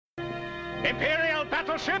Imperial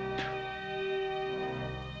battleship,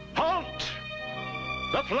 halt!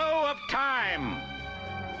 The flow of time.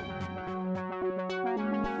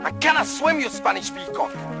 I cannot swim, you Spanish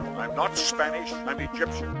peacock. I'm not Spanish, I'm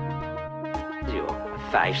Egyptian. You, a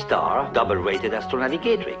 5-star, double-rated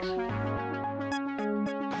astronavigatrix.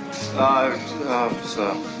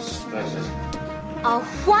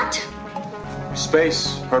 What?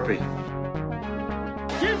 Space, Herpy.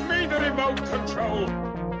 Give me the remote control.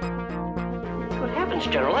 Good heavens,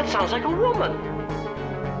 General, that sounds like a woman.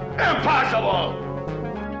 Impossible!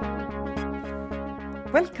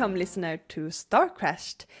 Welcome, listener, to Star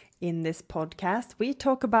Crashed. In this podcast, we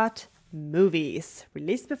talk about movies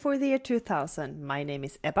released before the year 2000. My name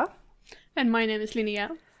is Ebba. And my name is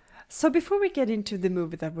Linnea. So before we get into the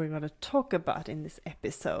movie that we're going to talk about in this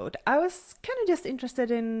episode, I was kind of just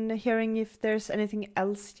interested in hearing if there's anything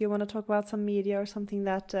else you want to talk about, some media or something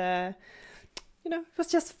that, was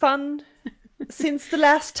just fun since the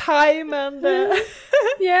last time. And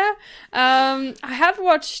Yeah. I have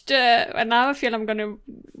watched, and now I feel I'm going to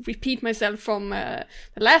repeat myself from the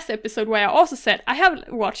last episode where I also said I have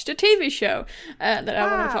watched a TV show that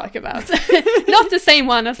I want to talk about. Not the same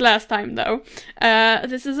one as last time, though.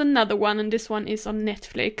 This is another one, and this one is on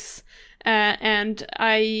Netflix. And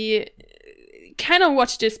I kind of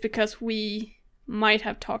watched this because we might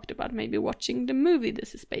have talked about maybe watching the movie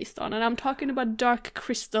this is based on, and I'm talking about Dark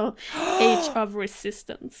Crystal: Age of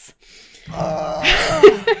Resistance.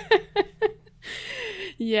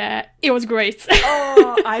 Yeah, it was great.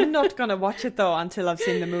 I'm not going to watch it, though, until I've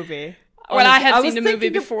seen the movie. Well, I had I seen was the movie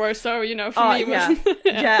thinking before, so, for me it was...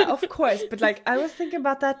 Yeah, of course. But, I was thinking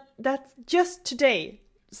about that just today.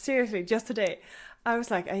 Seriously, just today. I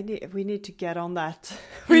was like, we need to get on that.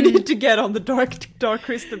 We need to get on the Dark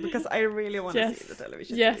Crystal, because I really want to see the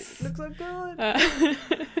television series. It looks so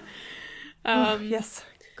good. Yes,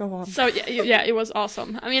 go on. So, yeah, it was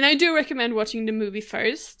awesome. I mean, I do recommend watching the movie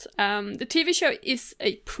first. The TV show is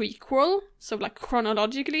a prequel, so,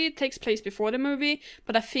 chronologically, it takes place before the movie.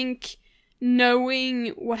 But I think knowing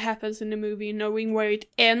what happens in the movie, knowing where it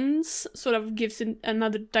ends, sort of gives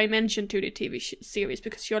another dimension to the TV series,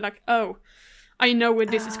 because you're like, oh, I know where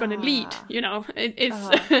this is going to lead,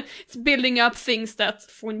 It's building up things that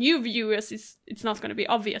for new viewers it's not going to be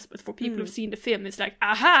obvious, but for people who've seen the film, it's like,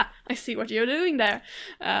 aha, I see what you're doing there.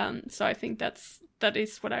 So I think that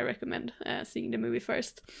is what I recommend, seeing the movie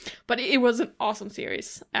first. But it was an awesome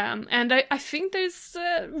series, and I think there's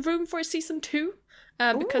room for season 2,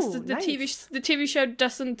 because the nice. TV show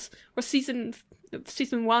doesn't, or season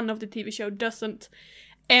 1 of the TV show doesn't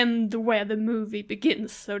end where the movie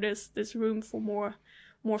begins, so there's room for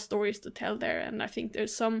more stories to tell there, and I think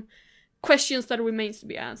there's some questions that remains to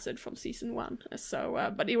be answered from season 1.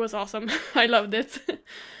 So, but it was awesome. I loved it.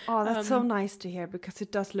 Oh, that's so nice to hear, because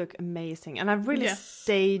it does look amazing, and I've really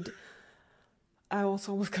stayed. I was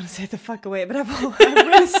almost gonna say the fuck away, but I've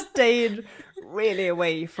really stayed really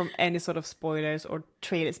away from any sort of spoilers or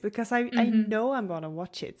trailers, because I know I'm gonna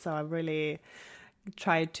watch it, so I really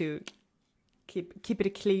tried to keep it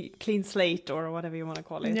a clean slate, or whatever you want to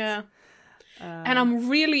call it. Yeah. And I'm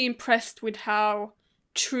really impressed with how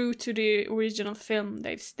true to the original film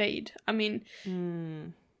they've stayed. I mean,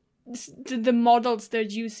 the models they're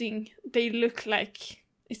using, they look like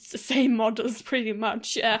it's the same models pretty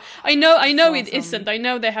much. I know awesome. It isn't. I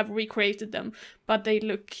know they have recreated them, but they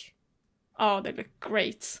look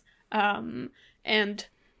great. And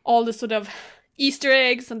all the sort of Easter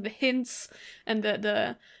eggs and the hints and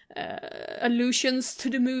the allusions to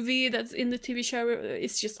the movie that's in the TV show,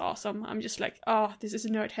 it's just awesome. I'm just like, oh, this is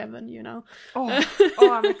nerd heaven, Oh,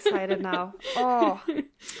 I'm excited now. Oh,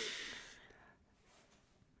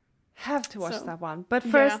 have to watch that one. But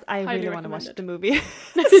first, I really want to watch the movie,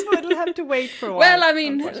 so it'll have to wait for a while. Well, I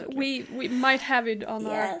mean, we might have it on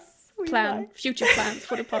our future plans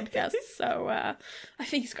for the podcast, so I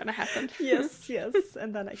think it's gonna happen. yes,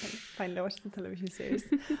 and then I can finally watch the television series.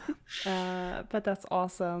 But that's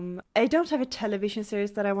awesome. I don't have a television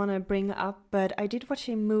series that I want to bring up, but I did watch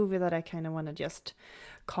a movie that I kind of want to just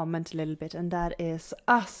comment a little bit, and that is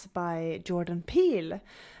Us by Jordan Peele.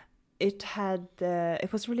 It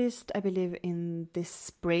was released, I believe, in this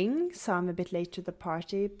spring, so I'm a bit late to the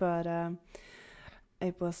party, but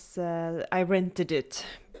it was I rented it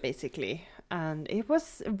basically, and it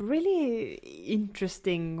was a really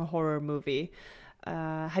interesting horror movie.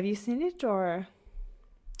 Have you seen it, or?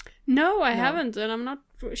 No, I haven't, and I'm not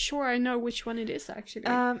sure I know which one it is actually.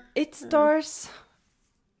 It stars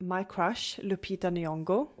my crush, Lupita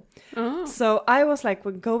Nyong'o. Oh. So I was like,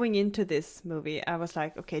 when going into this movie, I was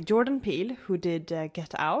like, okay, Jordan Peele, who did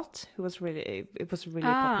Get Out, it was a really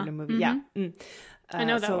popular movie. Mm-hmm. Yeah. I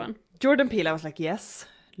know that one. Jordan Peele, I was like, yes.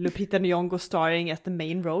 Lupita Nyong'o starring as the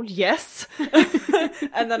main role, yes.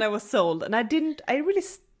 And then I was sold. And I really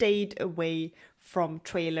stayed away from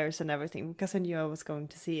trailers and everything because I knew I was going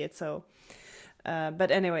to see it. So,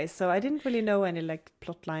 but anyway, so I didn't really know any like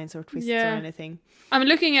plot lines or twists or anything. I'm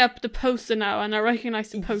looking up the poster now and I recognize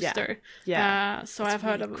the poster. Yeah. So it's I've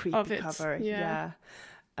heard really of it. Cover. Yeah.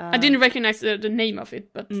 I didn't recognize the name of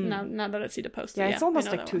it, but now that I see the poster, it's almost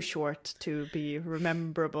like too short to be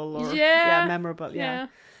memorable or memorable. Yeah.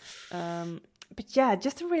 But yeah,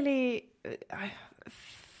 just a really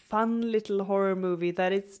fun little horror movie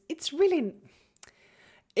that it's really,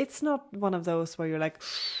 it's not one of those where you're like,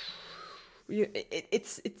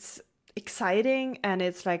 it's exciting and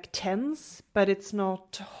it's like tense, but it's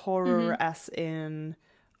not horror as in,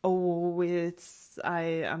 I'm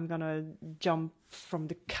gonna jump from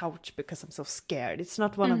the couch because I'm so scared. It's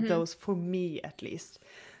not one of those for me, at least.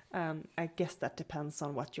 I guess that depends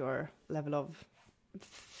on what your level of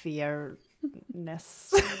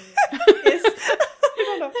fearness is. I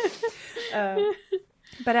don't know.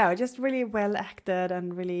 But yeah, just really well acted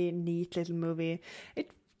and really neat little movie.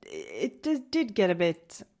 It did get a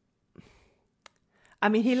bit. I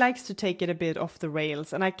mean, he likes to take it a bit off the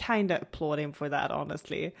rails, and I kind of applaud him for that,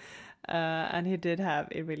 honestly. And he did have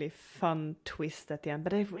a really fun twist at the end,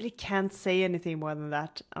 but I really can't say anything more than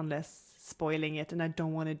that unless spoiling it, and I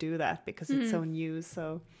don't want to do that because it's so new.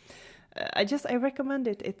 So I recommend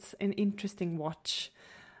it. It's an interesting watch,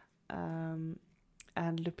 and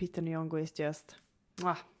Lupita Nyong'o is just,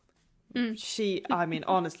 she. I mean,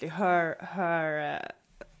 honestly, her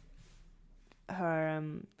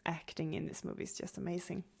acting in this movie is just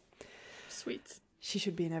amazing. Sweet. She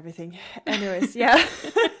should be in everything. Anyways, yeah.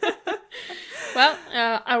 Well,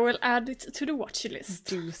 I will add it to the watch list.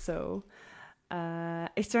 Do so.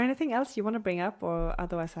 Is there anything else you want to bring up, or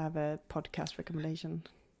otherwise I have a podcast recommendation?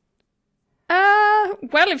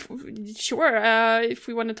 Well, if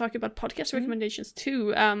we want to talk about podcast recommendations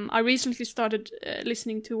too, I recently started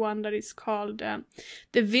listening to one that is called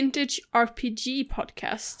the Vintage RPG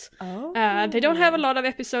Podcast. Oh. They don't have a lot of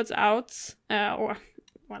episodes out,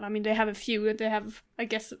 well, I mean, they have a few. They have, I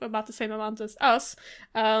guess, about the same amount as us.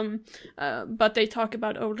 But they talk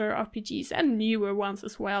about older RPGs and newer ones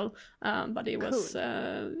as well. But it was...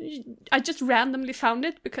 I just randomly found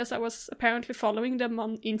it because I was apparently following them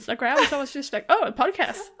on Instagram. So I was just like, a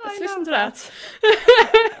podcast. Let's listen to that.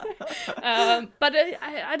 But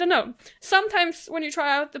I don't know. Sometimes when you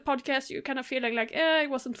try out the podcast, you kind of feel like it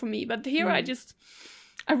wasn't for me. But here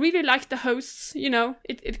I really like the hosts,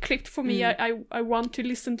 it clicked for me. I want to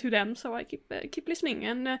listen to them, so I keep listening,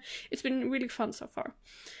 and it's been really fun so far.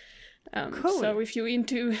 Cool. So if you're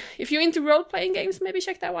into role-playing games, maybe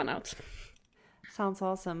check that one out. Sounds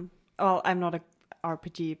awesome. Well, I'm not a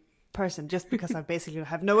RPG person just because I basically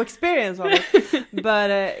have no experience on it,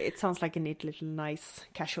 but it sounds like a neat little nice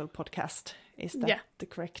casual podcast. Is that the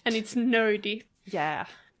correct? And it's nerdy. Yeah.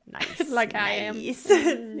 Nice. Like I am.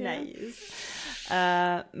 Nice.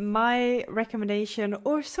 My recommendation,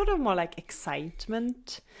 or sort of more like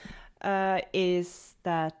excitement, is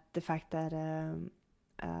that the fact that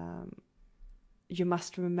You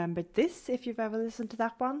Must Remember This, if you've ever listened to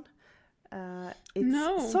that one.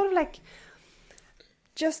 It's sort of like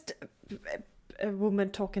just a woman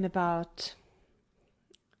talking about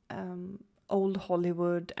old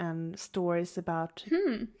Hollywood and stories about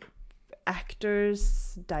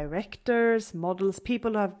actors, directors, models,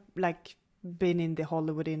 people who have like been in the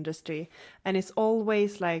Hollywood industry, and it's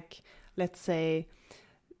always like, let's say,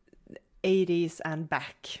 80s and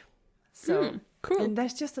back. So cool. And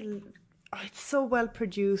there's just it's so well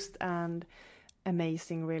produced and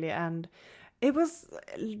amazing, really. And it was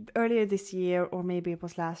earlier this year, or maybe it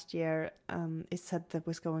was last year, it said that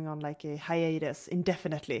was going on like a hiatus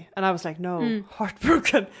indefinitely, and I was like, no,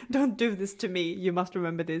 heartbroken, don't do this to me, You Must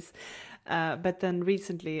Remember This. But then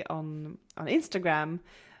recently on Instagram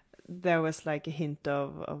there was like a hint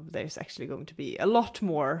of there's actually going to be a lot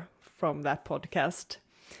more from that podcast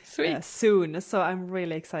soon. So I'm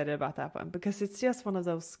really excited about that one, because it's just one of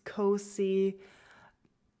those cozy,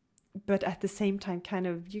 but at the same time kind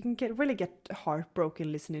of, you can really get heartbroken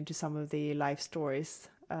listening to some of the life stories,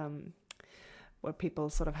 where people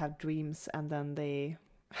sort of have dreams and then they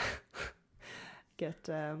get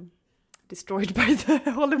destroyed by the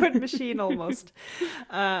Hollywood machine almost.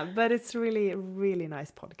 But it's really, really nice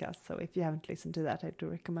podcast. So if you haven't listened to that, I do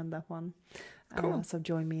recommend that one. Cool. So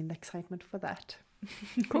join me in the excitement for that.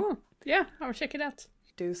 Cool. Yeah, I'll check it out.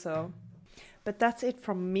 Do so. But that's it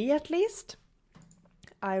from me, at least.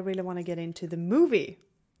 I really want to get into the movie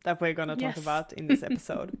that we're going to talk about in this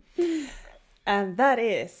episode. And that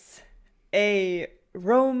is a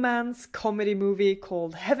romance comedy movie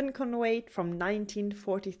called Heaven Can Wait from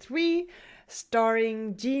 1943,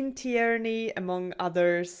 starring Gene Tierney, among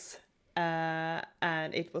others,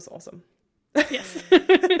 and it was awesome. Yes.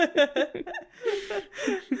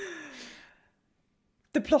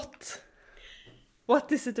 The plot.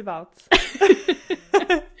 What is it about?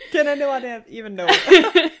 Can anyone even know?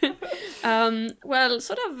 Well,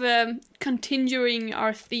 sort of continuing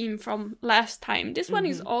our theme from last time, this one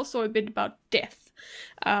is also a bit about death.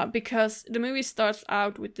 Because the movie starts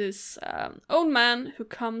out with this old man who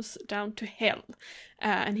comes down to hell.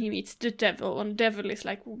 And he meets the devil. And the devil is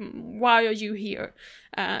like, why are you here?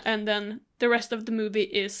 And then the rest of the movie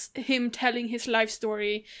is him telling his life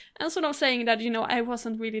story. And sort of saying that, I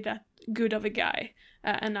wasn't really that good of a guy.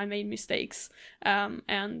 And I made mistakes,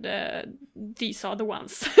 and these are the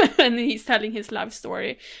ones. And he's telling his life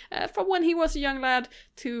story from when he was a young lad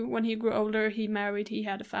to when he grew older. He married, he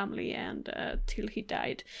had a family, and till he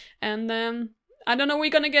died. And I don't know, we're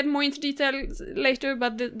gonna get more into details later,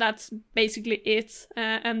 but that's basically it.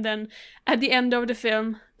 And then at the end of the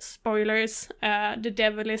film, spoilers, the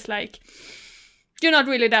devil is like, you're not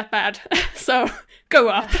really that bad, so go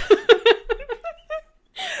up.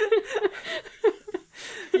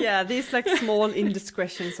 Yeah, these like small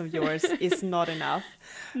indiscretions of yours is not enough.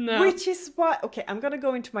 No. Which is why, okay, I'm gonna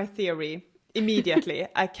go into my theory immediately.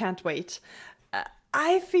 I can't wait.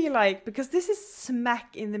 I feel like, because this is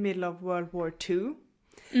smack in the middle of World War II,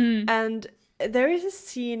 and there is a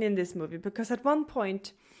scene in this movie, because at one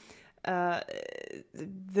point,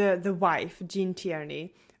 the wife, Gene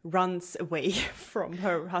Tierney, runs away from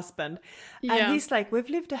her husband, and he's like, we've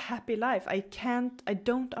lived a happy life. I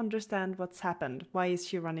don't understand what's happened. Why is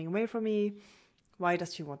she running away from me? Why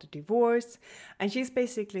does she want a divorce? And she's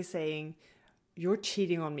basically saying, you're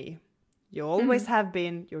cheating on me. You always have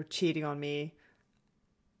been. You're cheating on me.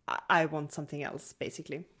 I want something else,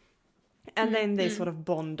 basically. And then they sort of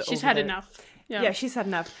bond. She's had enough. Yeah, she's had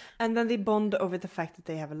enough. And then they bond over the fact that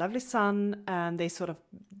they have a lovely son, and they're sort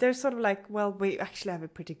of like, well, we actually have a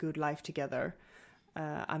pretty good life together.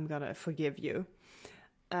 I'm gonna forgive you.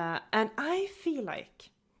 And I feel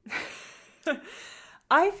like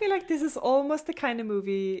this is almost the kind of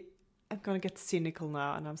movie, I'm gonna get cynical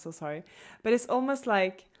now, and I'm so sorry, but it's almost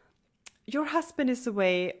like your husband is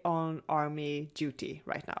away on army duty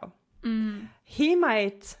right now. He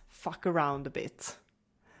might fuck around a bit.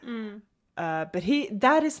 But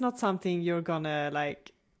that is not something you're gonna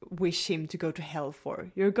like wish him to go to hell for.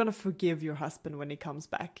 You're gonna forgive your husband when he comes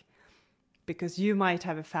back, because you might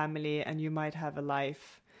have a family and you might have a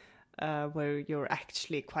life where you're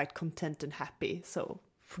actually quite content and happy. So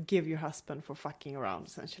forgive your husband for fucking around,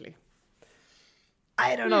 essentially.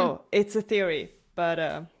 I don't know. It's a theory,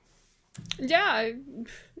 but yeah,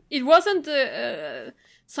 it wasn't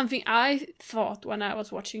something I thought when I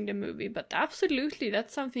was watching the movie, but absolutely,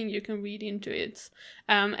 that's something you can read into it.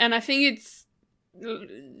 And I think it's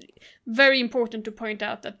very important to point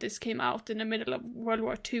out that this came out in the middle of World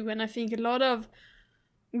War II, and I think a lot of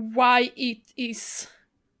why it is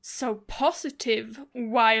so positive,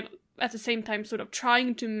 while at the same time sort of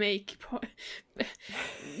trying to make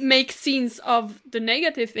scenes of the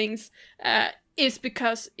negative things, is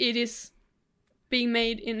because it is being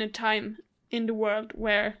made in a time in the world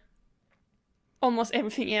where almost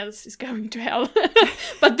everything else is going to hell.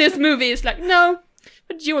 But this movie is like, no,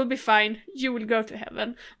 but you will be fine. You will go to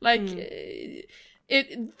heaven. Like,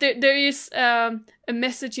 there is a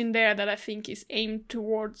message in there that I think is aimed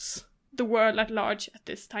towards the world at large at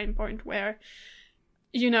this time point, where,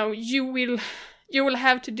 you will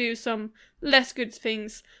have to do some less good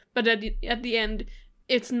things, but at the end,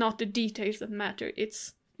 it's not the details that matter.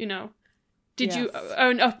 It's, did you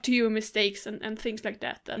own up to your mistakes and things like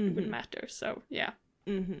that would matter. So, yeah.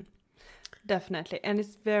 Definitely. And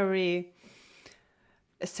it's very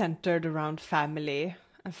centered around family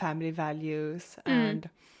and family values. And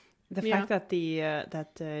the fact that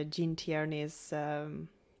Gene Tierney's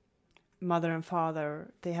mother and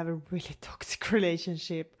father, they have a really toxic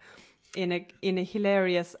relationship in a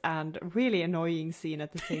hilarious and really annoying scene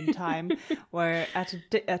at the same time, where at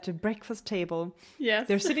a breakfast table,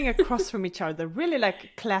 they're sitting across from each other, really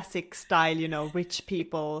like classic style, rich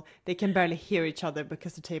people. They can barely hear each other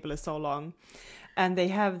because the table is so long, and they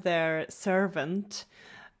have their servant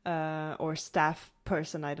or staff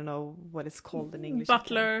person, I don't know what it's called in English.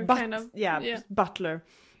 Butler, kind of. Yeah, butler.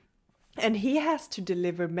 And he has to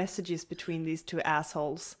deliver messages between these two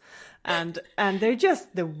assholes, and they're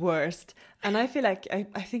just the worst. And I feel like I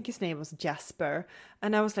think his name was Jasper,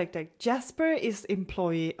 and I was like Jasper is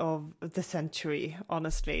employee of the century.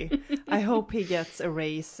 Honestly, I hope he gets a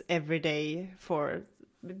raise every day for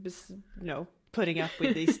putting up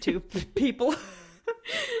with these two people.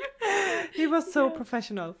 He was so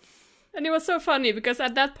professional. And it was so funny because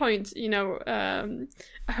at that point,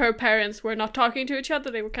 her parents were not talking to each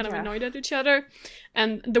other. They were kind of annoyed at each other.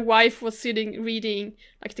 And the wife was sitting reading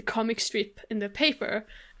like the comic strip in the paper.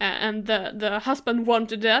 And the husband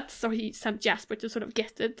wanted that. So he sent Jasper to sort of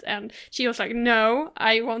get it. And she was like, no,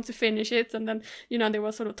 I want to finish it. And then, they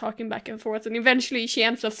were sort of talking back and forth. And eventually she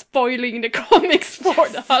ends up spoiling the comics for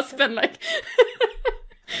the husband. Like,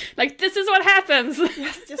 like, this is what happens.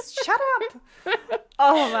 Yes, just shut up.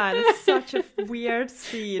 Oh man, it's such a weird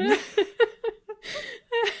scene.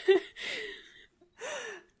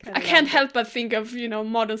 I can't help but think of,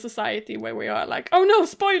 modern society where we are like, oh no,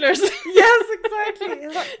 spoilers. Yes, exactly.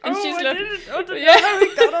 Like, and she's like,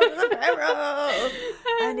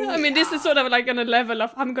 I mean, this is sort of like on a level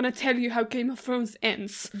of, I'm gonna tell you how Game of Thrones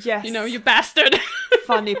ends. Yes. You bastard.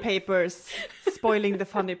 Funny papers. Spoiling the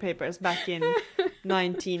funny papers back in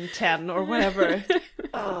 1910 or whatever.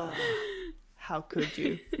 Oh, how could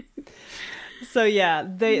you? So yeah,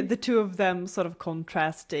 the two of them sort of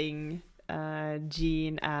contrasting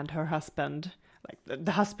Jean and her husband. Like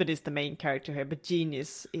the husband is the main character here, but Jean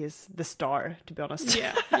is the star, to be honest.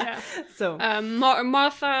 Yeah. So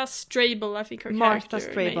Martha Strable, I think her Martha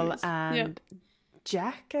character Strable name is. and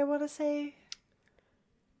Jack, I want to say.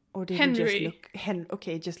 Or did Henry. He just look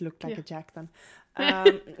okay, it just looked like a Jack then.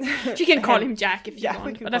 You can call him Jack if you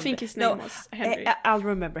want, but I think his name No, was Henry. I'll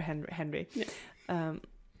remember Henry. Yeah.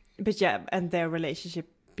 But yeah, and their relationship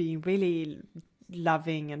being really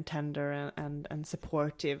loving and tender and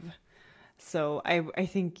supportive. So I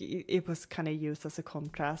think it was kind of used as a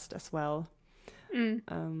contrast as well.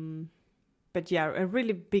 But yeah, a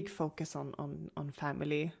really big focus on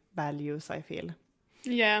family values, I feel.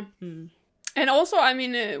 Yeah. And also, I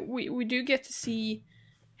mean, we do get to see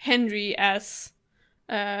Henry as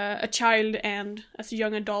a child and as a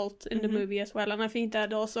young adult in the movie as well. And I think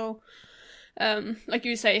that also, like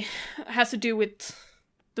you say, has to do with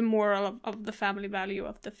the moral of the family value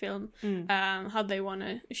of the film. How they want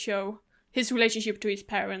to show his relationship to his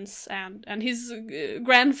parents and his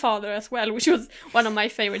grandfather as well, which was one of my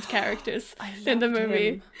favorite characters in the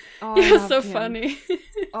movie. Oh, he was so funny.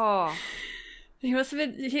 Oh. He was a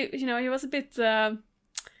bit, he was a bit,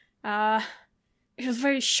 he was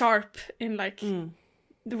very sharp in like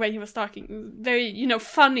the way he was talking. Very,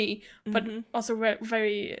 funny, but also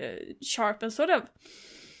very sharp and sort of,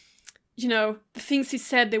 the things he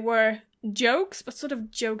said, they were jokes, but sort of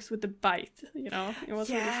jokes with a bite, it was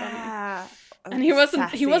really funny. And he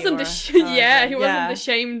wasn't wasn't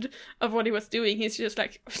ashamed of what he was doing. He's just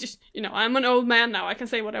like, I'm an old man now, I can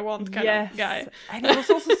say what I want kind of guy. And he was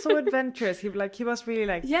also so adventurous. He was really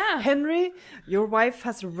like, Henry, your wife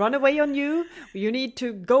has run away on you. You need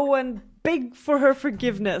to go and beg for her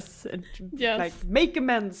forgiveness and like make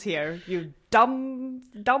amends here, you dumb.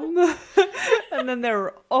 And then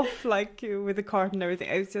they're off like with the cart and everything.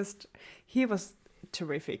 It was just, he was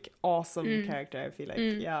terrific, awesome character, I feel like.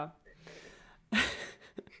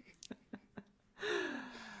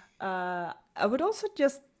 I would also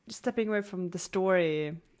just stepping away from the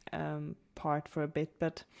story part for a bit,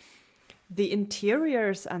 but the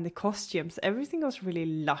interiors and the costumes, everything was really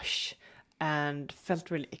lush and felt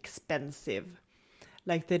really expensive.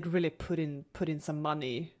 Like they'd really put in some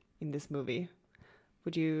money in this movie.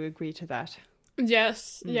 Would you agree to that?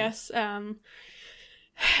 Yes.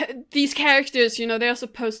 These characters, they're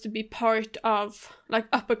supposed to be part of like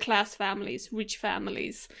upper class families, rich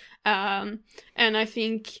families, and I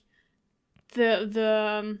think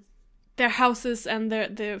their houses and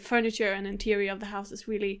the furniture and interior of the houses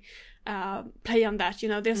really play on that.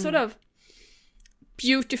 They're sort of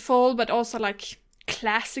beautiful, but also like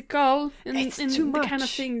classical in the kind of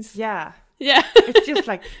things. Yeah. It's just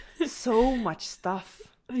like so much stuff.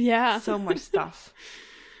 Yeah, so much stuff.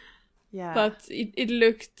 Yeah, but it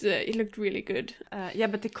looked really good.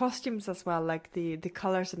 But the costumes as well, like the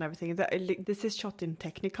colors and everything. This is shot in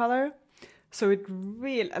Technicolor, so it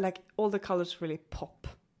really like all the colors really pop.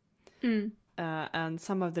 And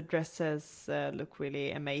some of the dresses look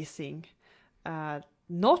really amazing.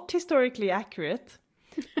 Not historically accurate,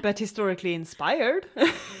 but historically inspired,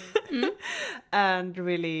 and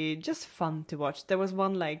really just fun to watch. There was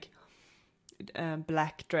one like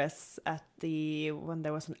black dress when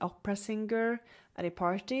there was an opera singer at a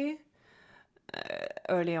party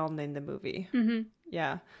early on in the movie.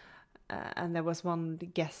 And there was one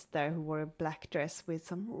guest there who wore a black dress with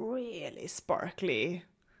some really sparkly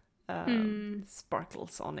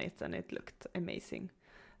sparkles on it, and it looked amazing.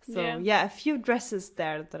 So a few dresses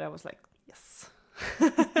there that I was like, yes.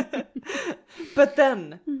 But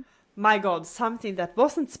then my God, something that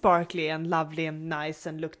wasn't sparkly and lovely and nice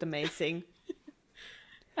and looked amazing.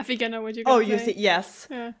 I think I know what you're going to say. You see, yes.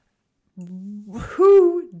 Yeah.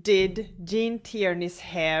 Who did Gene Tierney's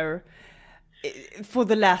hair for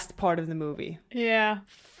the last part of the movie? Yeah.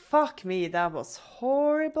 Fuck me, that was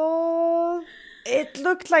horrible. It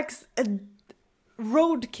looked like a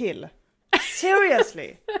roadkill.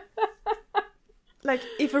 Seriously. Like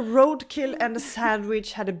if a roadkill and a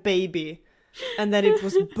sandwich had a baby and then it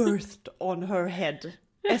was birthed on her head.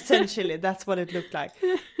 Essentially, that's what it looked like.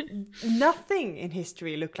 Nothing in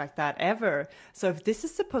history looked like that ever. So if this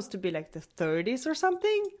is supposed to be like the 30s or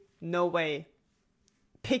something, no way.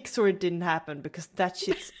 Pixar, it didn't happen because that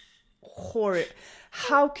shit's horrible.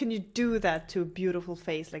 How can you do that to a beautiful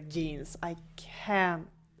face like Gene's? I can't.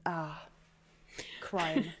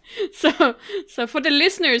 Crying. So for the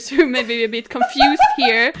listeners who may be a bit confused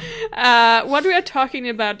here, what we are talking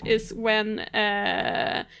about is when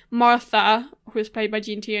Martha, who is played by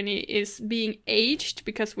Gene Tierney, is being aged,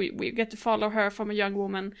 because we get to follow her from a young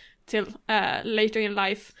woman till later in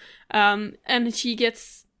life, and she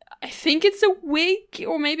gets, I think it's a wig,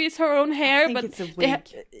 or maybe it's her own hair. I think but it's a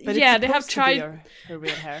wig. But yeah, it's they have tried to be her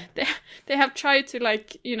real hair. They have tried to,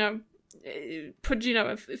 like, put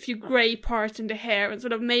a few grey parts in the hair and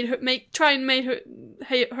sort of make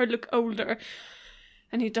her look older,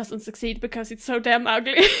 and it doesn't succeed because it's so damn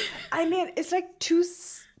ugly. I mean, it's like two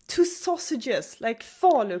sausages, like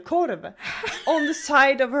falukorv, on the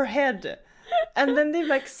side of her head, and then they've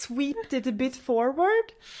like sweeped it a bit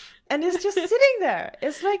forward, and it's just sitting there.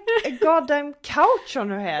 It's like a goddamn couch on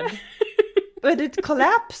her head, but it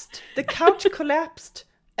collapsed. The couch collapsed,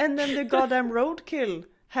 and then the goddamn roadkill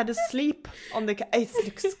had a sleep on the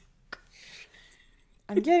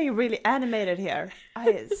I'm getting really animated here.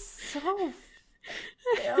 Oh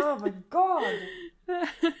my God.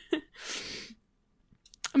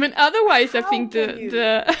 I mean, otherwise, I think How can you do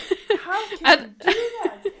that?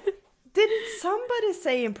 Didn't somebody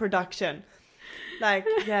say in production, like,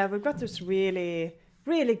 yeah, we've got this really,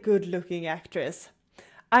 really good looking actress.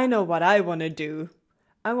 I know what I want to do.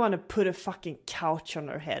 I want to put a fucking couch on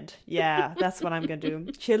her head. Yeah, that's what I'm going to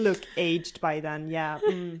do. She'll look aged by then. Yeah,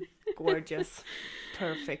 gorgeous.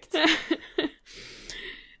 Perfect.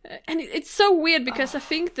 And it's so weird because I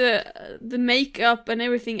think the makeup and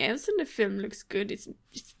everything else in the film looks good. It's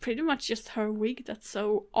pretty much just her wig that's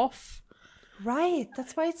so off. Right,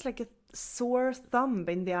 that's why it's like a sore thumb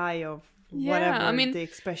in the eye of whatever the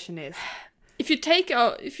expression is. If you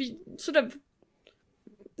sort of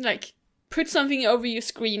like put something over your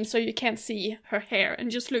screen so you can't see her hair and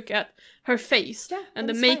just look at her face and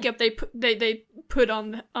the makeup they put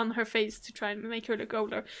on her face to try and make her look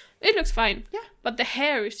older, it looks fine. Yeah, but the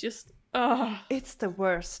hair is just it's the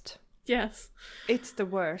worst. Yes, it's the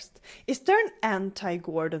worst. Is there an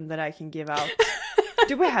anti-Gordon that I can give out?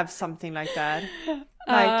 Do we have something like that?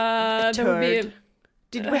 Like a turd?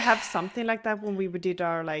 Did we have something like that when we did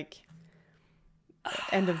our like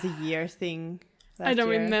end of the year thing? I don't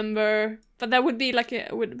remember, but that would be like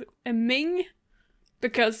a Ming,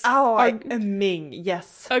 because a Ming,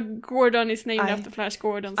 yes. A Gordon is named after Flash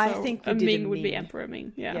Gordon, so I think a Ming would be Emperor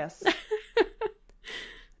Ming. Yeah. Yes.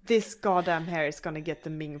 This goddamn hair is gonna get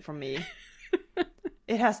the Ming from me.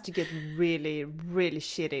 It has to get really, really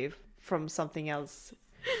shitty from something else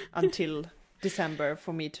until December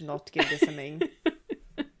for me to not give this a Ming.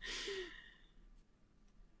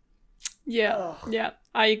 Yeah, yeah,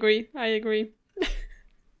 I agree.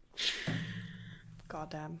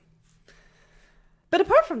 Goddamn. But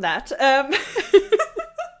apart from that,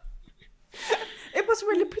 it was a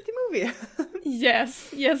really pretty movie.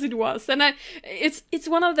 Yes, it was, and it's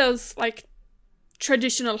one of those like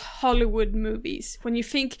traditional Hollywood movies. When you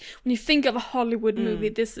think of a Hollywood movie,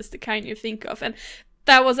 this is the kind you think of, and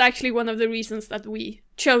that was actually one of the reasons that we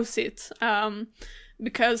chose it.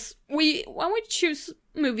 Because when we choose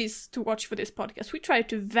movies to watch for this podcast, we try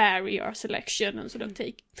to vary our selection and sort of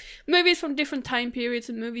take movies from different time periods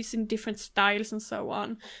and movies in different styles and so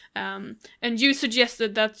on. And you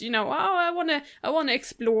suggested that, I want to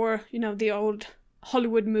explore, the old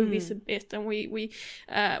Hollywood movies a bit, and we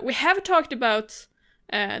have talked about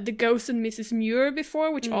The Ghost and Mrs. Muir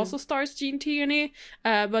before, which also stars Gene Tierney,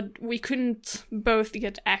 but we couldn't both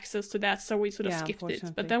get access to that, so we sort of skipped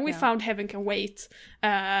it. But then we found Heaven Can Wait,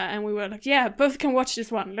 and we were like, yeah, both can watch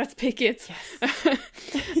this one, let's pick it. Yes.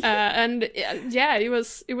 And yeah, it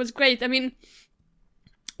was great. I mean,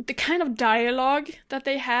 the kind of dialogue that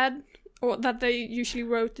they had, or that they usually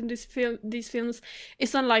wrote in these films,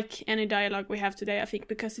 is unlike any dialogue we have today, I think,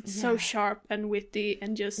 because it's so sharp and witty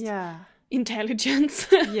and just intelligence.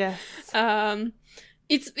 Yes.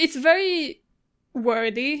 It's very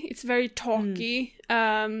wordy. It's very talky.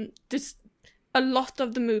 There's a lot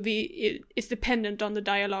of the movie is dependent on the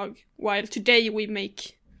dialogue, while today we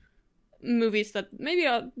make movies that maybe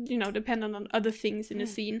are, dependent on other things in the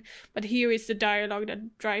scene, but here is the dialogue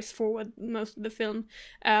that drives forward most of the film.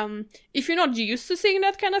 If you're not used to seeing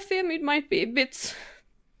that kind of film, it might be a bit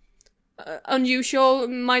unusual.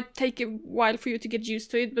 It might take a while for you to get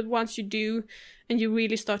used to it, but once you do, and you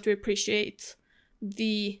really start to appreciate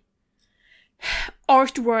the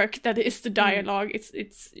artwork that is the dialogue,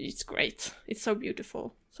 it's great. It's so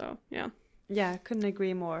beautiful. So I couldn't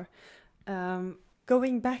agree more.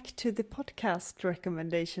 Going back to the podcast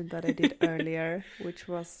recommendation that I did earlier, which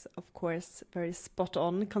was, of course, very spot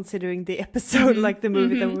on considering the episode, like the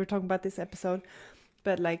movie that we were talking about this episode.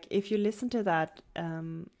 But like, if you listen to that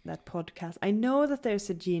that podcast, I know that there's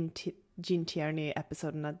a Jean Tierney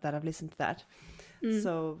episode that I've listened to that.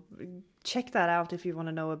 So check that out if you want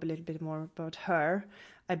to know a little bit more about her.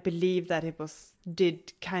 I believe that it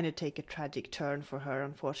did kind of take a tragic turn for her,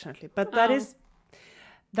 unfortunately. But that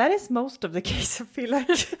is most of the case, I feel like,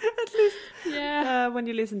 at least when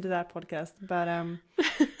you listen to that podcast.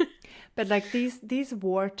 But like these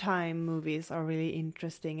wartime movies are really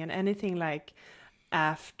interesting, and anything like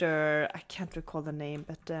after, I can't recall the name,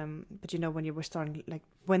 but when you were starting, like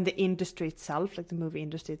when the industry itself, like the movie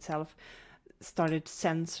industry itself, started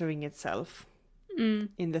censoring itself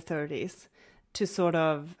in the 30s to sort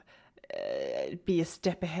of be a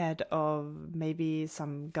step ahead of maybe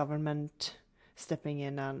some government stepping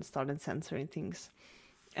in and started censoring things,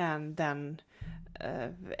 and then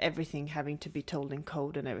everything having to be told in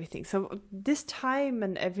code and everything. So this time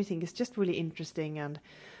and everything is just really interesting,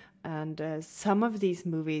 and some of these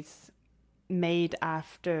movies made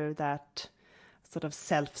after that sort of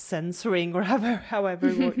self-censoring, or however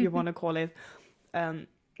you want to call it,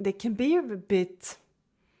 they can be a bit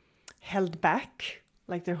held back,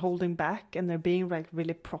 like they're holding back, and they're being like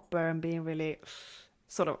really proper and being really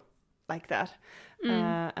sort of like that,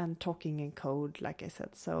 and talking in code, like I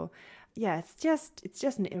said. So yeah, it's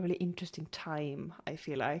just a really interesting time, I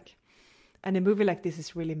feel like, and a movie like this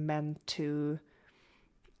is really meant to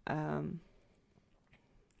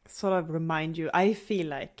sort of remind you, I feel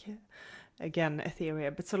like, again,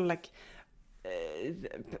 ethereal, but sort of like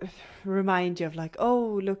remind you of like,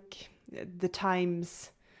 oh look, the time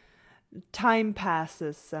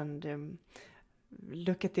passes, and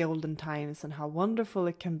look at the olden times and how wonderful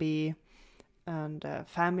it can be, and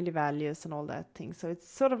family values and all that thing. So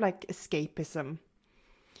it's sort of like escapism,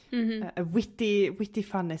 a witty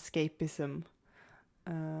fun escapism,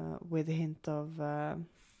 with a hint of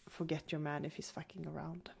forget your man if he's fucking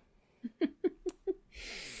around.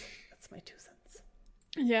 That's my 2 cents.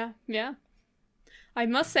 Yeah. I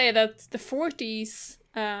must say that the 40s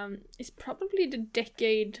is probably the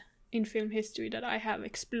decade in film history that I have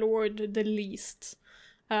explored the least.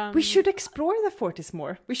 We should explore the 40s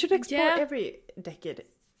more. We should explore every decade,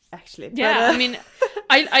 actually. But, I mean,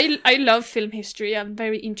 I love film history. I'm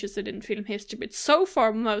very interested in film history, but so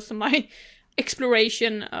far most of my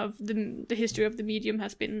exploration of the history of the medium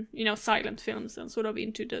has been, silent films, and sort of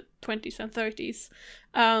into the 20s and 30s.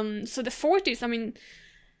 So the 40s, I mean,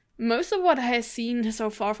 most of what I have seen so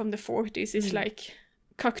far from the 40s is like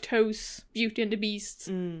Cocteau's Beauty and the Beast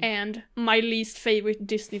and my least favorite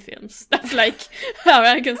Disney films. That's like how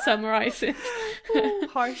I can summarize it.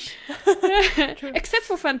 Harsh. Except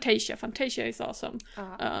for Fantasia. Fantasia is awesome.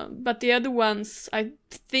 But the other ones, I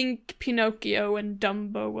think Pinocchio and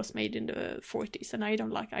Dumbo was made in the 40s, and I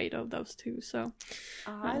don't like either of those two. So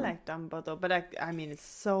I like Dumbo though, but I mean it's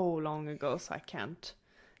so long ago, so I can't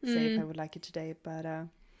say if I would like it today. But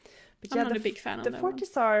I'm not a big fan of the that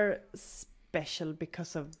 40s one. are special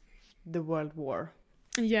because of the World War.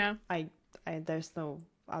 Yeah. I there's no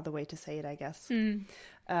other way to say it, I guess.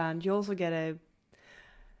 And you also get a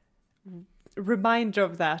reminder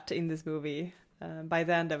of that in this movie by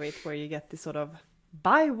the end of it, where you get this sort of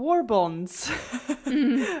buy war bonds.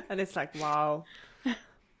 And it's like, wow.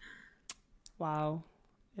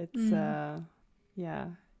 It's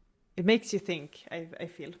it makes you think. I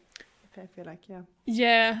feel like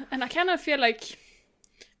yeah, and I kind of feel like,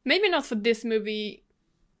 maybe not for this movie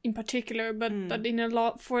in particular, but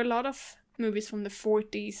for a lot of movies from the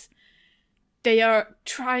 40s, they are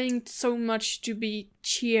trying so much to be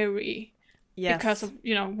cheery because of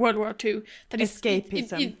World War II. That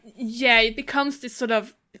escapism. It becomes this sort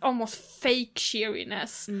of almost fake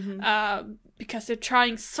cheeriness, because they're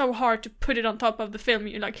trying so hard to put it on top of the film.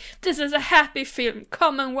 You're like, this is a happy film,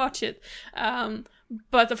 come and watch it.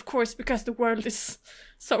 But of course, because the world is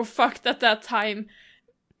so fucked at that time,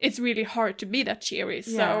 it's really hard to be that cheery.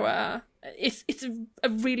 So it's a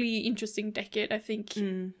really interesting decade, I think.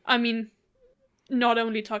 I mean, not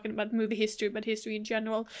only talking about movie history, but history in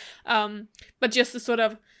general. But just the sort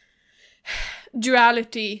of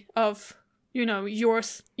duality of, you know, your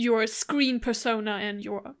screen persona and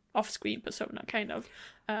your off-screen persona, kind of,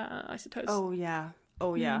 I suppose. Oh yeah.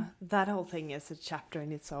 That whole thing is a chapter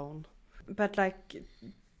in its own. But like,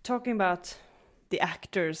 talking about the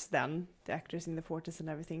actors then, the actors in the 40s and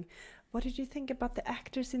everything, what did you think about the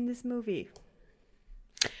actors in this movie?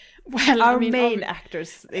 Well, Our main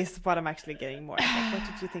actors is what I'm actually getting more at. What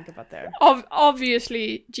did you think about there?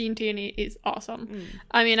 Obviously, Gene Tierney is awesome.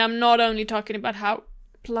 I mean, I'm not only talking about how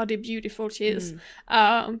bloody beautiful she is,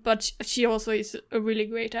 but she also is a really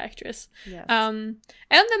great actress. Yes. And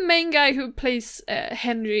the main guy who plays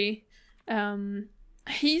Henry,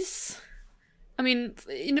 he's... I mean,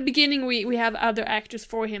 in the beginning we have other actors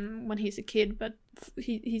for him when he's a kid, but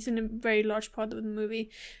he's in a very large part of the movie.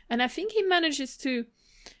 And I think he manages to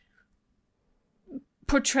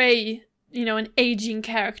portray, you know, an aging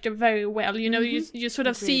character very well. You know, you're sort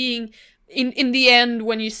of seeing, in the end,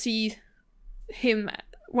 when you see him,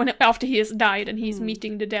 after he has died and he's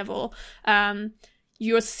meeting the devil,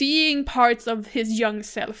 you're seeing parts of his young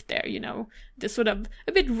self there, you know, the sort of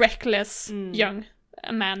a bit reckless young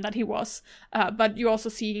man that he was, but you're also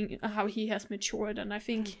seeing how he has matured, and I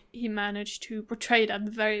think he managed to portray that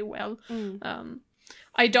very well.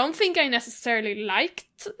 I don't think I necessarily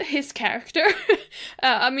liked his character.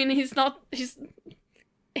 I mean, he's not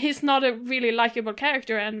a really likable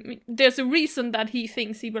character, and there's a reason that he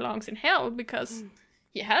thinks he belongs in hell, because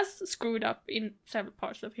he has screwed up in several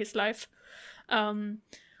parts of his life.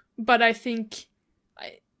 But I think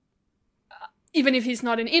even if he's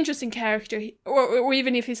not an interesting character, or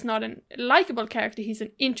even if he's not a likable character, he's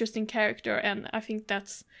an interesting character, and I think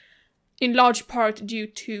that's in large part due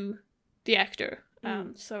to the actor.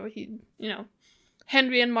 So he, you know,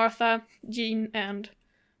 Henry and Martha, Gene, and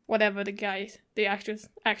whatever the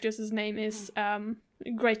actress's name is,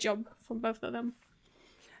 great job from both of them.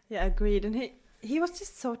 Yeah, agreed. And he was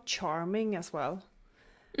just so charming as well.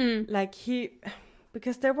 Like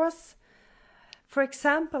because there was, for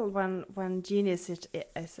example, when Gene is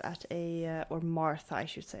at a, or Martha, I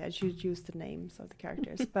should say, I should use the names of the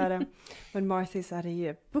characters, but when Martha is at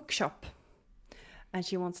a bookshop and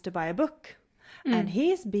she wants to buy a book, and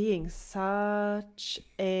he's being such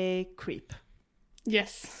a creep.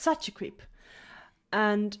 Yes. Such a creep.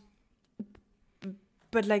 But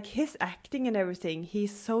like his acting and everything,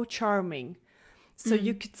 he's so charming. So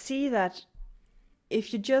you could see that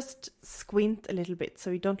if you just squint a little bit, so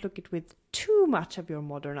you don't look it with too much of your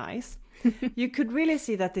modern eyes, you could really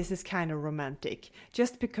see that this is kind of romantic,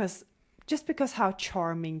 just because how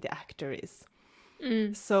charming the actor is.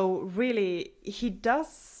 So really, he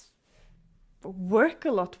does work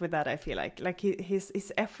a lot with that. I feel like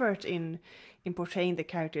his effort in portraying the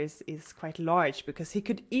characters is quite large, because he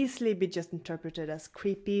could easily be just interpreted as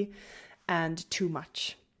creepy and too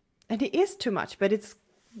much, and he is too much, but it's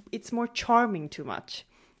more charming too much,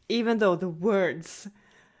 even though the words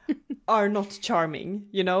are not charming,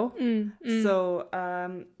 you know. So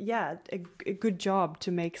a good job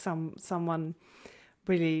to make someone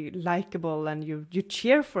really likable, and you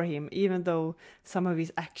cheer for him, even though some of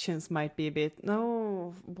his actions might be a bit,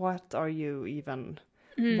 no, what are you even,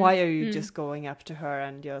 why are you just going up to her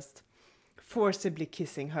and just forcibly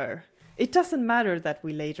kissing her? It doesn't matter that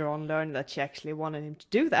we later on learn that she actually wanted him to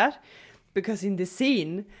do that, because in the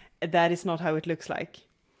scene that is not how it looks like.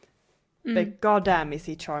 But goddamn is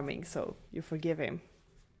he charming, so you forgive him,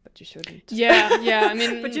 but you shouldn't. Yeah, I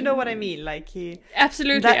mean, but you know what I mean, like he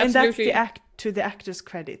absolutely. And that's to the actor's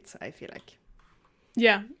credit, I feel like.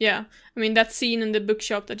 Yeah. I mean, that scene in the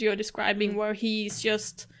bookshop that you're describing, where he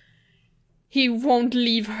won't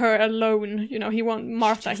leave her alone. You know, he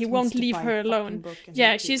won't leave her alone.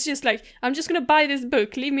 Yeah, she's just like, I'm just gonna buy this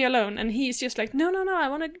book, leave me alone. And he's just like, no, I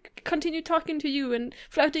want to continue talking to you and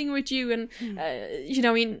flirting with you, and you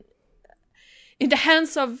know, in the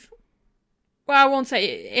hands of, well, I won't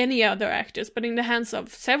say any other actors, but in the hands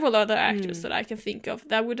of several other actors that I can think of,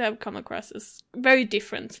 that would have come across as very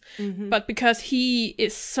different. But because he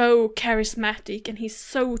is so charismatic and he's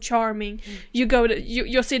so charming,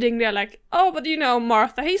 you're sitting there like, oh, but you know,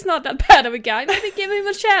 Martha, he's not that bad of a guy. Maybe give him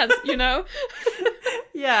a chance, you know?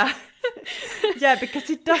 Yeah, because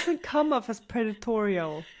he doesn't come off as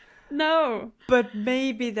predatorial. No. But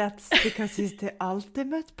maybe that's because he's the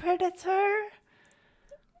ultimate predator.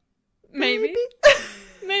 Maybe.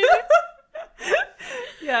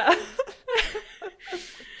 Yeah.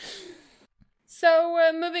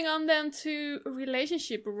 So moving on then to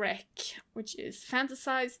relationship wreck. which is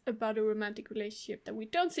fantasize about a romantic relationship that we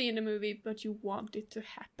don't see in the movie, but you want it to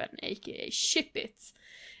happen, aka ship it.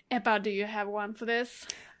 Ebba, do you have one for this?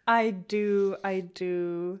 I do.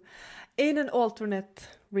 In an alternate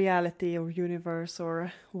reality or universe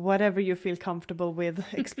or whatever you feel comfortable with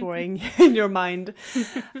exploring in your mind,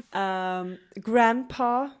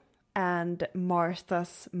 Grandpa and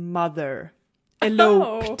Martha's mother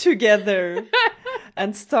elope together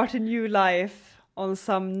and start a new life on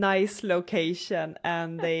some nice location,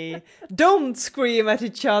 and they don't scream at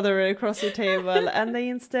each other across the table, and they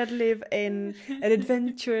instead live in an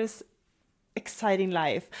adventurous, exciting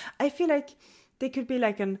life. I feel like they could be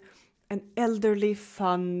like an elderly,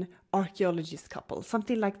 fun archaeologist couple,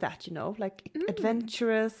 something like that, you know, like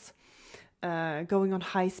adventurous, going on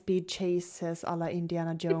high-speed chases a la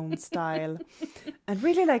Indiana Jones style, and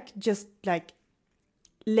really like just like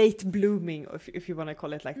late blooming, if you want to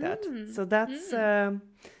call it like that. So that's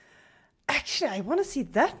actually, I want to see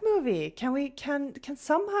that movie. Can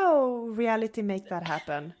somehow reality make that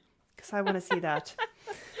happen? Because I want to see that.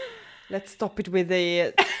 Let's stop it with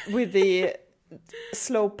the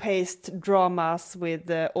slow-paced dramas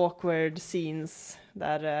with awkward scenes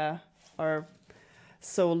that are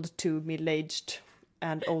sold to middle-aged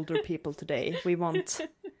and older people today. We want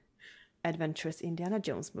adventurous Indiana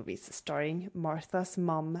Jones movies starring Martha's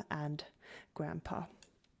mom and grandpa.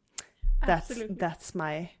 That's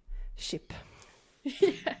my ship.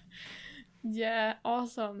 Yeah,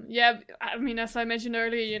 awesome. Yeah, I mean, as I mentioned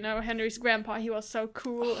earlier, you know, Henry's grandpa, he was so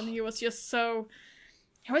cool, and he was just so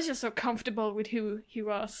comfortable with who he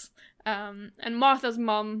was. And Martha's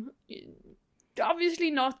mom,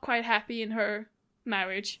 obviously not quite happy in her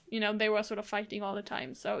marriage. You know, they were sort of fighting all the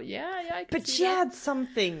time. So yeah, I could see she that. had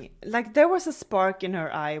something, like there was a spark in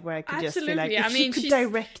her eye where I could just feel like if she could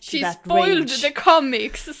direct she that spoiled rage. the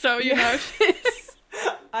comics, so you know.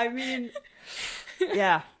 I mean,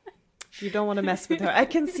 yeah, you don't want to mess with her. I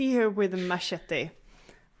can see her with a machete.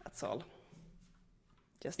 That's all.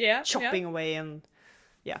 Just chopping away and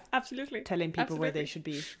absolutely telling people where they should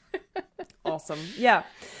be. Awesome. Yeah.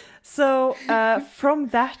 So from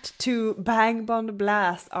that to Bang Bond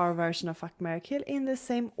Blast, our version of Fuck, Marry, Kill in the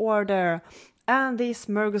same order. And the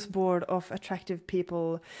smorgasbord of attractive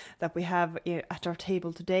people that we have at our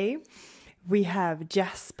table today. We have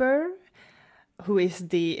Jasper, who is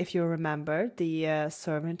if you remember, the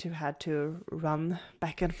servant who had to run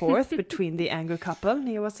back and forth between the angry couple.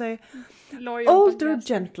 He was a older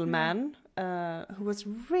gentleman who was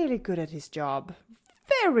really good at his job.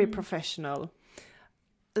 Very professional.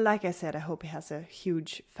 Like I said, I hope he has a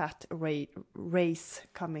huge fat race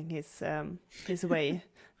coming his way.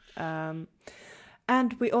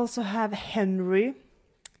 And we also have Henry,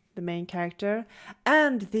 the main character,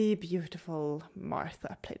 and the beautiful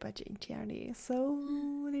Martha, played by Jane Tierney. So,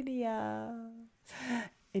 Lydia,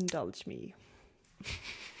 indulge me.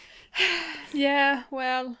 Yeah,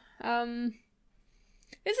 well,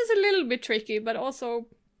 this is a little bit tricky, but also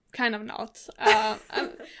kind of not.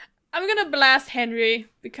 I'm gonna blast Henry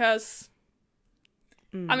because,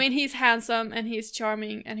 I mean, he's handsome and he's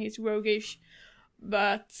charming and he's roguish,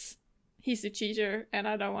 but he's a cheater and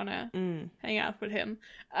I don't want to hang out with him.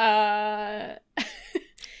 I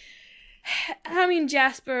mean,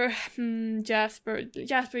 Jasper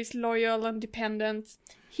is loyal and dependent.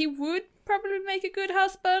 He would probably make a good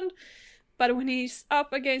husband, but when he's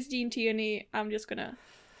up against Gene Tierney, I'm just gonna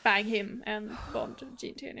bang him and bond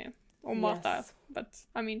Gene Tierney. Or Martha, but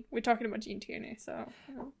I mean, we're talking about Gene Tierney, so.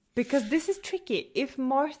 You know. Because this is tricky. If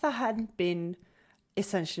Martha hadn't been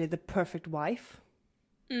essentially the perfect wife,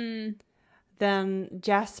 then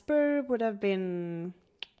Jasper would have been,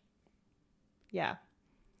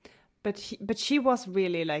 But she was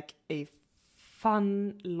really like a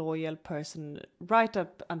fun, loyal person right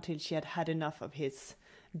up until she had enough of his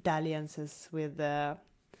dalliances with the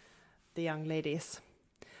young ladies.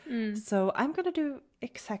 So I'm gonna do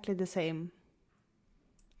exactly the same.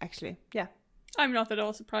 Actually, yeah. I'm not at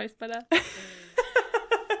all surprised by that.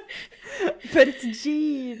 But it's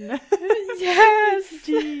Gene. Yes, it's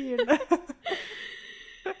Gene.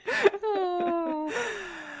 Oh.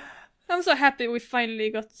 I'm so happy we finally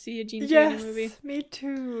got to see a Gene Tierney movie. Yes, me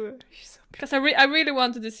too. Because so I really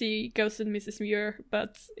wanted to see Ghost and Mrs. Muir,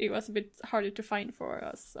 but it was a bit harder to find for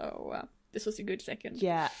us. So this was a good second.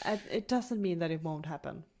 Yeah, it doesn't mean that it won't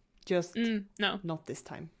happen. Just no, not this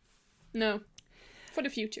time. No, for the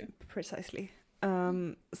future. Precisely.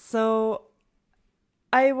 So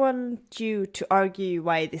I want you to argue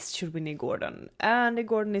why this should win a Gordon. And the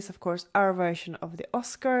Gordon is, of course, our version of the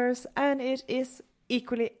Oscars, and it is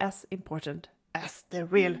equally as important as the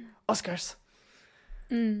real Oscars.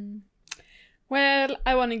 Well,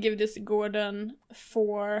 I want to give this to Gordon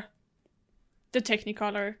for the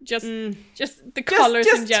Technicolor, just the colors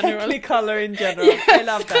in general. Technicolor in general. I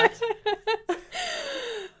love that.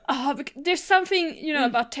 There's something,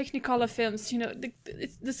 about Technicolor films,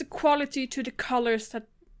 there's a quality to the colors that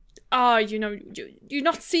you're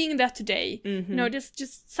not seeing that today. There's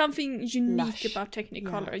just something unique about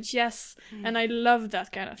Technicolor. Yeah. Yes, and I love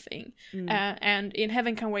that kind of thing. And in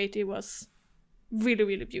Heaven Can Wait, it was really,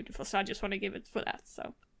 really beautiful. So I just want to give it for that.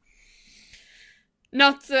 So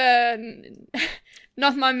not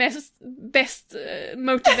my best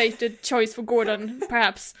motivated choice for Gordon,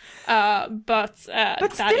 perhaps. But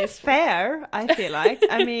that still is fair. I feel like.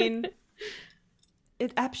 I mean,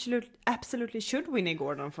 it absolutely should win a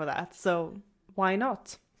Gordon for that. So why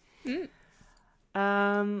not?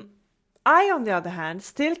 I, on the other hand,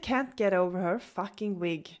 still can't get over her fucking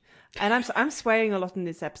wig. And I'm swearing a lot in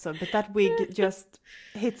this episode, but that wig just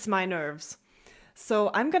hits my nerves. So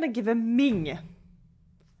I'm gonna give a Ming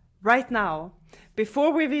right now,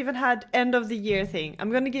 before we've even had end of the year thing. I'm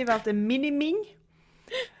gonna give out a mini Ming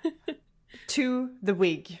to the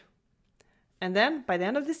wig, and then by the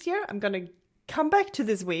end of this year, I'm gonna come back to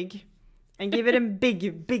this wig and give it a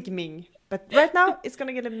big Ming. But right now, it's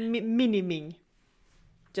gonna get a mini Ming,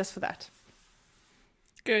 just for that.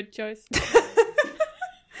 Good choice.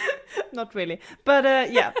 Not really,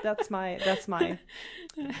 but yeah, that's my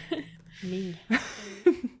Ming.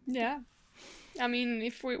 Yeah, I mean,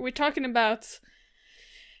 if we're talking about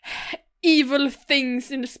evil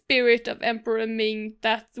things in the spirit of Emperor Ming,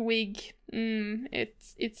 that wig,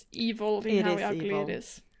 it's evil in how ugly it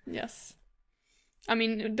is. Yes, I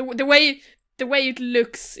mean the way it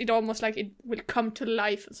looks, it almost like it will come to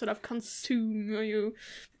life and sort of consume you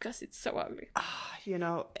because it's so ugly.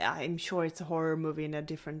 I'm sure it's a horror movie in a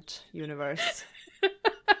different universe.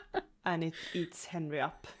 And it eats Henry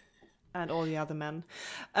up and all the other men.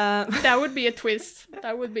 That would be a twist.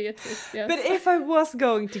 Yes. But if I was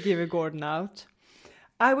going to give a Gordon out,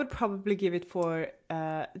 I would probably give it for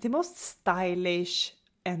the most stylish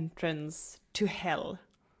entrance to hell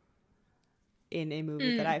in a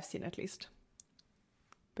movie that I've seen, at least.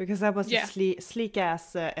 Because that was a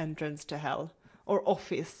sleek-ass entrance to hell. Or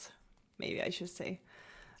office, maybe I should say.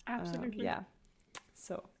 Absolutely. Yeah.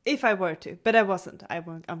 So, if I were to. But I wasn't. I'm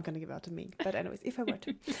going to give out a Ming. But anyways, if I were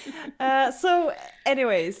to. So,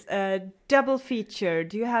 anyways, double feature.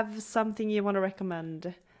 Do you have something you want to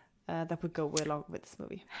recommend that would go along with this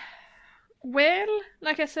movie? Well,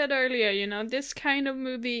 like I said earlier, this kind of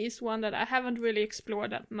movie is one that I haven't really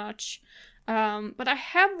explored that much. But I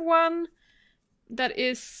have one that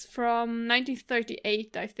is from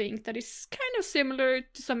 1938, I think, that is kind of similar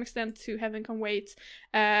to some extent to Heaven Can Wait,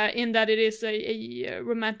 in that it is a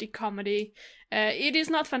romantic comedy. It is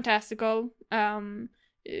not fantastical.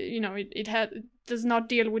 It does not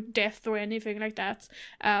deal with death or anything like that.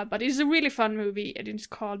 But it's a really fun movie, and it's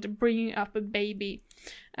called Bringing Up a Baby.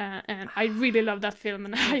 And I really love that film,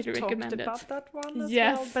 and I highly recommend it. Talked about that one as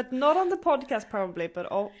yes. well, but not on the podcast probably,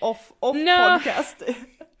 but off podcast.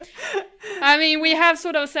 I mean, we have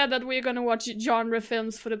sort of said that we're going to watch genre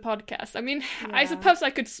films for the podcast. I mean, yeah. I suppose I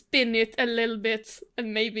could spin it a little bit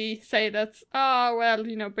and maybe say that,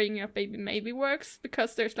 Bringing Up Baby maybe works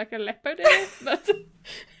because there's like a leopard in it, but...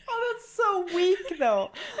 Oh, that's so weak, though.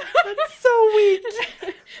 That's so weak.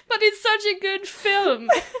 But it's such a good film.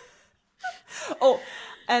 Oh,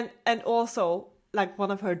 and also, like, one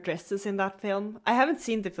of her dresses in that film. I haven't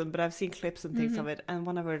seen the film, but I've seen clips and things of it. And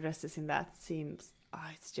one of her dresses in that seems...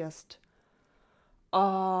 it's just...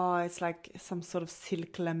 it's like some sort of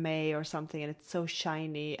silk lame or something. And it's so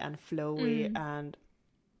shiny and flowy and...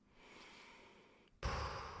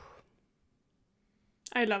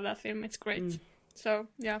 I love that film. It's great. So,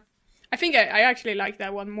 yeah. I think I actually like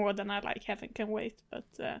that one more than I like Heaven Can Wait. But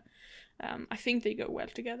I think they go well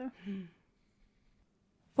together.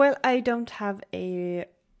 Well, I don't have a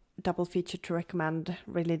double feature to recommend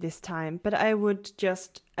really this time. But I would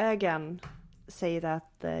just, again, say that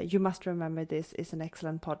You Must Remember This is an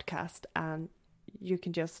excellent podcast. And you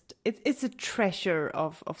can just... It's a treasure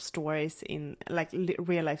of stories in, like,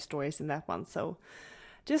 real life stories in that one. So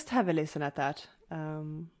just have a listen at that.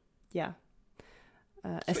 Yeah.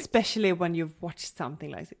 Especially when you've watched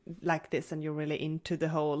something like this and you're really into the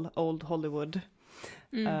whole old Hollywood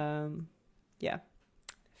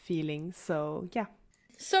feeling. So yeah.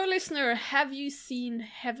 So, listener, have you seen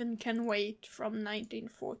Heaven Can Wait from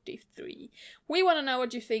 1943? We want to know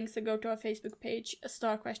what you think, so go to our Facebook page,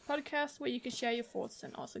 Star Crash Podcast, where you can share your thoughts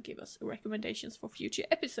and also give us recommendations for future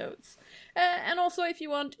episodes. And also, if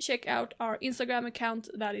you want, check out our Instagram account,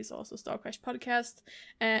 that is also Star Crash Podcast,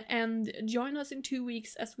 and join us in 2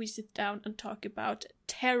 weeks as we sit down and talk about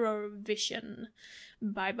Terror Vision.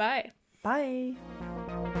 Bye-bye. Bye.